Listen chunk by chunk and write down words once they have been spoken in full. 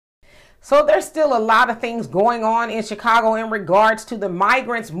So there's still a lot of things going on in Chicago in regards to the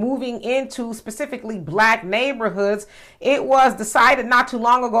migrants moving into specifically black neighborhoods. It was decided not too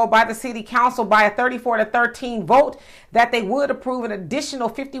long ago by the city council by a 34-13 vote that they would approve an additional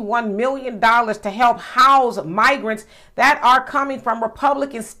 $51 million to help house migrants that are coming from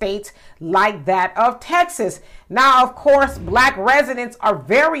Republican states like that of Texas. Now, of course, black residents are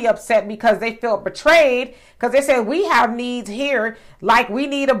very upset because they felt betrayed, because they said we have needs here, like we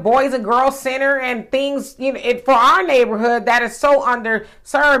need a boys and girls center and things, you know, for our neighborhood that is so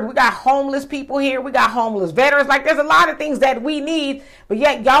underserved. We got homeless people here, we got homeless veterans. Like, there's a lot of things that we need, but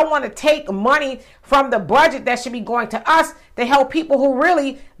yet y'all want to take money from the budget that should be going to us to help people who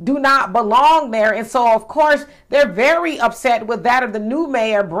really do not belong there. And so, of course, they're very upset with that of the new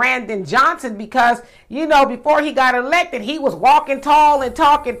mayor, Brandon Johnson, because, you know, before he got elected, he was walking tall and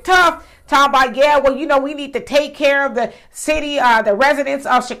talking tough, talking about, yeah, well, you know, we need to take care of the city, the residents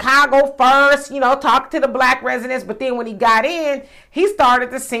of Chicago first, you know, talk to the black residents. But then when he got in, he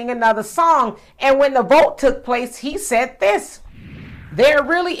started to sing another song. And when the vote took place, he said this: there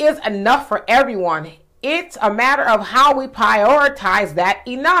really is enough for everyone. It's a matter of how we prioritize that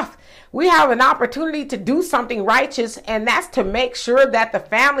enough. We have an opportunity to do something righteous, and that's to make sure that the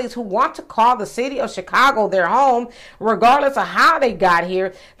families who want to call the city of Chicago their home, regardless of how they got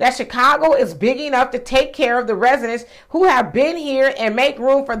here, that Chicago is big enough to take care of the residents who have been here and make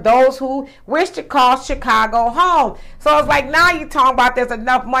room for those who wish to call Chicago home. So it's like, now you're talking about there's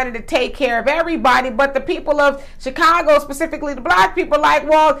enough money to take care of everybody, but the people of Chicago, specifically the black people, like,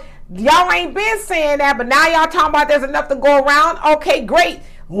 well, y'all ain't been saying that, but now y'all talking about there's enough to go around. Okay, great.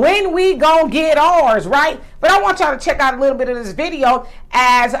 When we gonna get ours, right? But I want y'all to check out a little bit of this video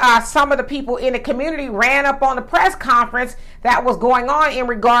as some of the people in the community ran up on the press conference that was going on in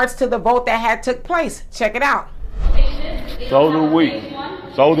regards to the vote that had took place. Check it out. So do we.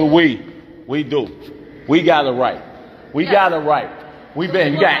 So do we. We do. We got it right. We got it right. You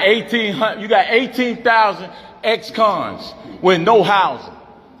got 18,000 ex-cons with no housing.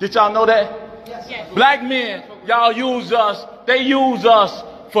 Did y'all know that? Yes. Black men, y'all use us. They use us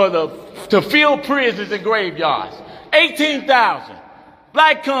to fill prisons and graveyards. 18,000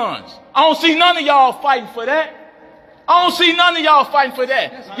 black cons. I don't see none of y'all fighting for that. I don't see none of y'all fighting for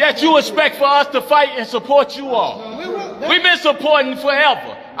that. Yet you expect for us to fight and support you all. We've been supporting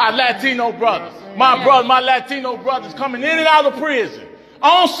forever our Latino brothers. My Latino brothers coming in and out of prison.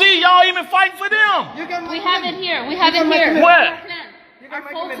 I don't see y'all even fighting for them. We have it here. We have it here. Where? Our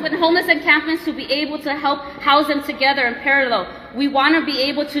folks with homeless encampments to be able to help house them together in parallel. We want to be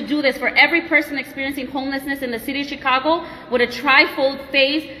able to do this for every person experiencing homelessness in the city of Chicago with a trifold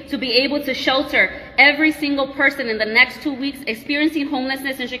phase to be able to shelter every single person in the next 2 weeks experiencing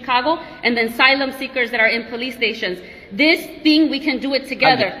homelessness in Chicago, and the asylum seekers that are in police stations. This thing, we can do it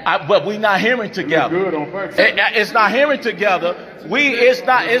together. But we're not hearing together. It's not hearing together. It's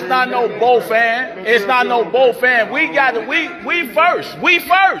not no both fan. It's not no both fan. We got it. We first. We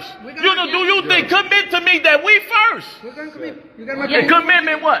first. Do you think, commit to me that we first? You're going to commit. You got my commitment.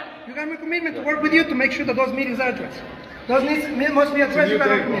 Commitment what? You got my commitment to work with you to make sure that those meetings are addressed. Those needs must be addressed. You got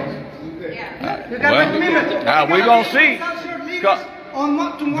my commitment. You got my commitment. We're going to see.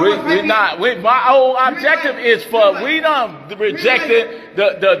 My whole objective is we done rejected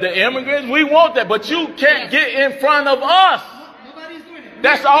the immigrants. We want that, but you can't get in front of us.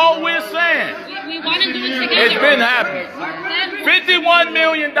 That's all we're saying. We want to do it together. It's been happening. $51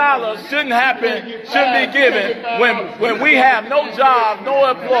 million shouldn't be given when we have no job, no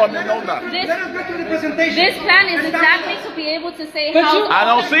employment, no nothing. This plan is exactly to be able to say how. I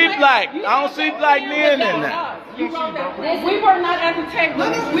don't see black men in that. We were not at the table.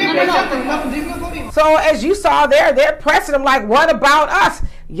 So as you saw there, they're pressing them like, what about us?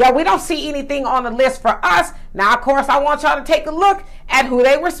 Yeah, we don't see anything on the list for us. Now, of course, I want y'all to take a look at who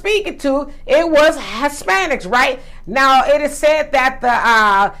they were speaking to. It was Hispanics, right? Now, it is said that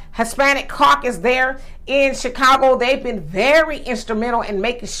the Hispanic caucus there in Chicago, they've been very instrumental in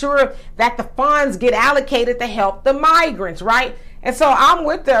making sure that the funds get allocated to help the migrants, right? And so I'm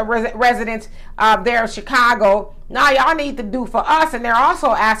with the residents there of Chicago. Now, y'all need to do for us. And they're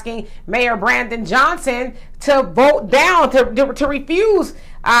also asking Mayor Brandon Johnson to vote down, to refuse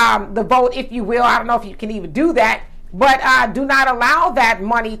the vote, if you will. I don't know if you can even do that. But do not allow that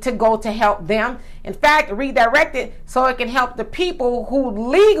money to go to help them. In fact, redirect it so it can help the people who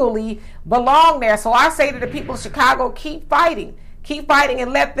legally belong there. So I say to the people of Chicago, keep fighting. Keep fighting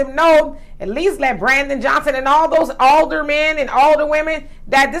and let them know, at least let Brandon Johnson and all those aldermen and alderwomen,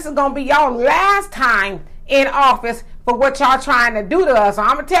 that this is going to be y'all last time in office for what y'all trying to do to us. So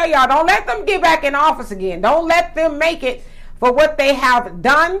I'm going to tell y'all, don't let them get back in office again. Don't let them make it for what they have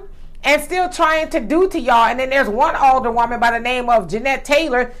done and still trying to do to y'all. And then there's one older woman by the name of Jeanette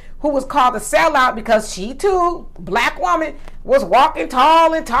Taylor who was called a sellout because she too, black woman, was walking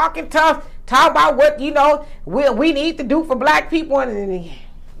tall and talking tough, talking about what, you know, we need to do for black people. And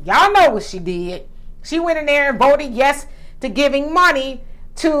y'all know what she did. She went in there and voted yes to giving money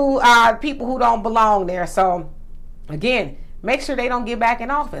to people who don't belong there. So again, make sure they don't get back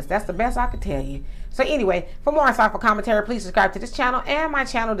in office. That's the best I could tell you. So anyway, for more insightful commentary, please subscribe to this channel and my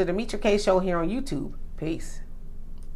channel, The Demetra Kaye Show, here on YouTube. Peace.